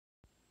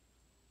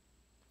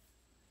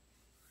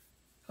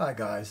Hi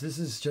guys, this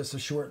is just a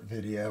short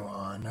video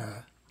on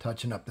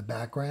touching up the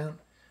background.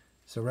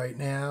 So right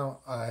now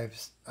I've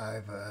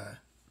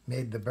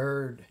made the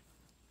bird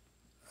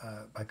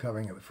by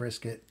covering it with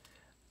Frisket.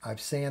 I've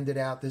sanded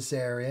out this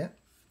area.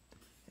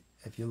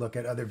 If you look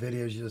at other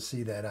videos, you'll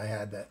see that I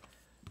had the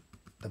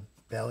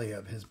belly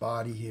of his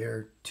body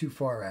here too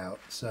far out.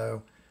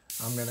 So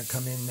I'm going to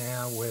come in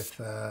now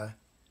with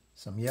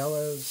some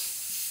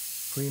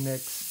yellows,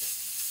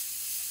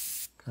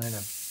 pre-mixed, kind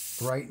of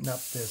brighten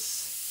up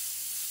this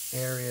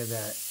area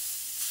that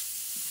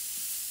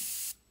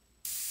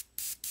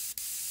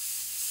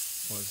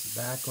was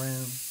the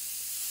background.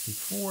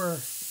 Before,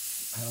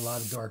 I had a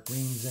lot of dark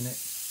greens in it,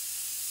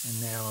 and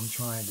now I'm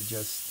trying to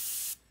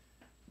just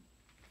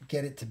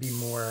get it to be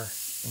more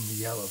in the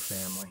yellow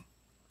family.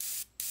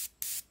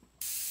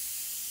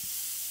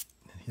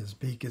 His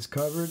beak is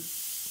covered,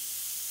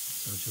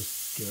 so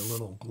just get a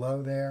little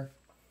glow there.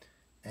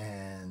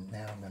 And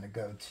now I'm going to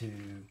go to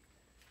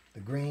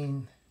the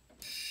green.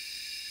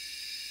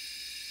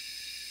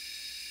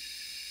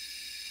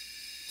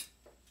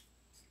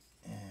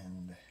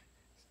 And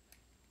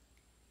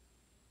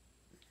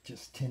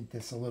just tint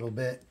this a little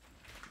bit.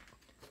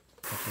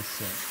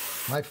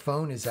 My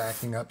phone is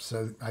acting up,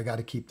 so I got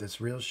to keep this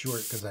real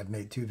short because I've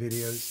made 2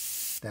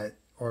 videos that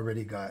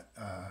already got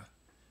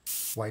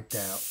wiped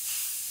out.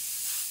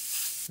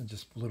 So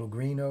just a little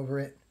green over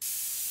it,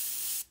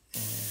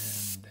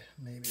 and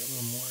maybe a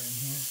little more in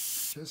here,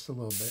 just a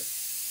little bit.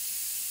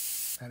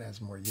 That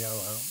has more yellow.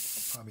 I'll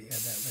probably add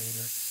that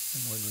later.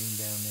 And more green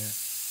down there.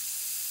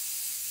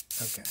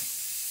 Okay.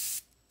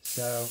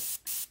 So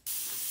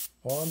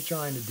all I'm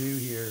trying to do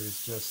here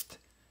is just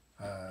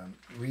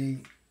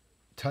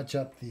touch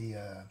up the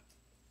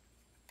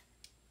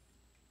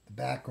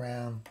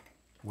background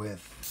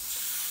with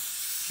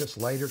just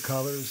lighter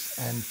colors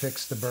and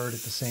fix the bird at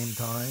the same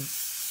time.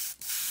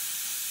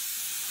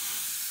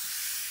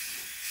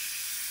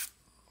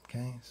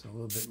 Okay, so a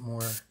little bit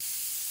more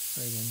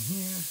right in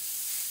here.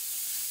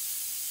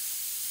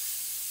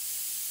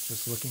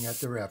 Just looking at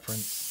the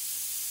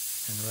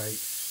reference. And right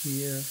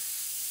here,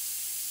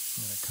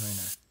 I'm going to kind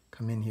of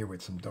come in here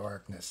with some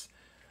darkness.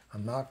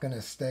 I'm not going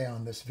to stay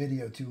on this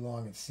video too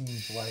long. It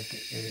seems like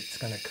it's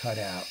going to cut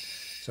out.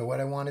 So what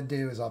I want to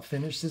do is I'll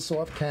finish this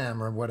off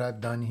camera, what I've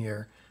done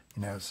here.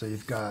 You know, so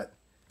you've got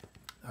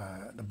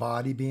the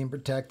body being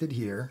protected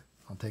here.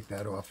 I'll take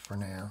that off for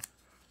now.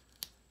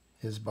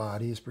 His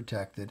body is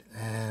protected.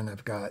 And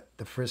I've got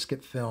the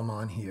Frisket film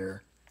on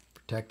here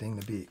protecting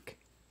the beak.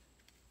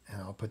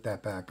 And I'll put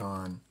that back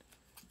on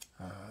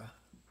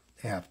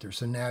after.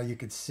 So now you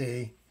could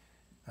see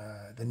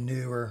the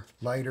newer,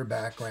 lighter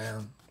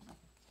background,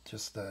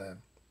 just a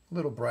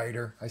little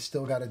brighter. I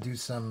still got to do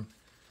some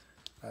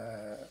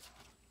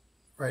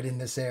right in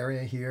this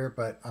area here,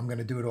 but I'm going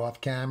to do it off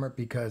camera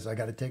because I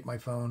got to take my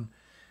phone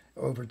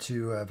over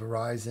to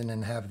Verizon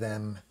and have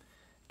them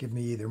give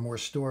me either more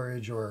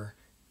storage or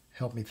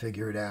help me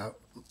figure it out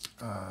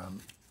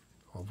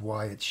of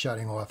why it's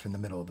shutting off in the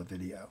middle of the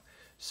video.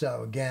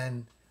 So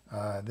again,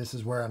 this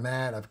is where I'm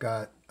at. I've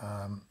got,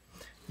 I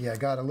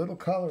got a little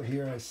color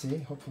here, I see.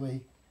 Hopefully,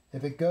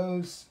 if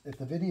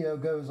the video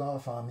goes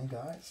off on me,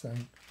 guys,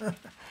 then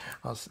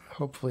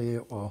hopefully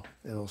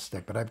it'll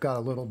stick. But I've got a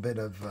little bit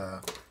of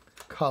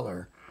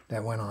color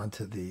that went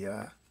onto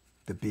the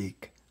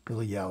beak, a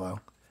little yellow.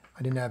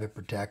 I didn't have it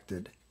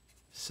protected,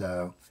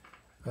 so,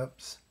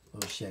 oops, a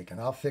little shaken.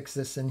 I'll fix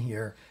this in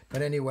here.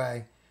 But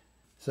anyway,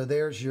 so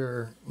there's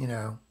your,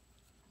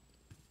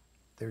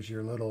 there's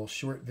your little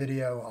short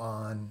video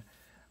on,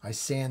 I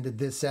sanded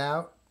this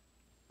out.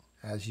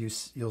 As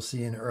you'll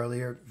see in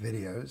earlier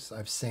videos,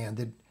 I've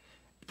sanded.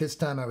 This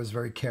time I was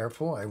very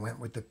careful. I went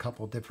with a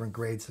couple different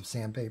grades of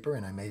sandpaper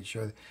and I made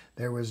sure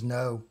there was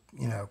no,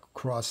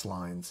 cross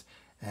lines.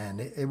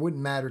 And it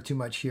wouldn't matter too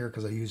much here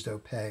because I used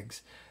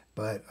OPEGs.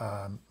 But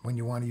when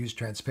you want to use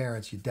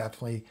transparency, you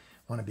definitely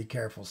want to be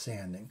careful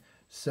sanding.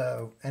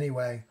 So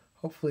anyway,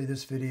 hopefully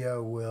this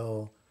video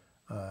will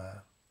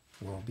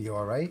be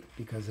all right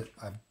because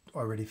I've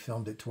already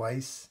filmed it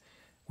twice,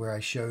 where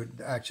I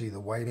showed actually the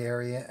white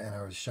area and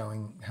I was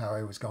showing how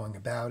I was going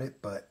about it.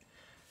 But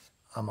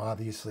I'm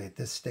obviously at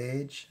this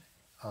stage.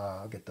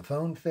 I'll get the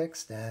phone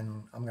fixed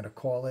and I'm going to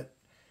call it,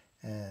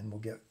 and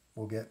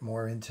we'll get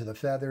more into the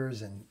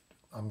feathers, and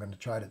I'm going to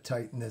try to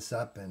tighten this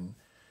up and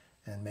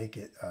make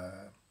it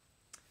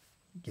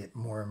get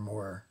more and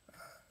more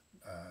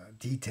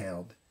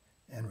detailed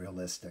and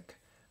realistic.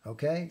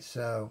 Okay,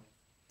 so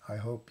I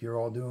hope you're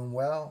all doing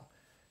well.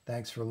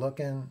 Thanks for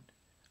looking.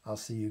 I'll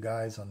see you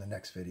guys on the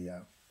next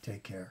video.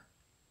 Take care.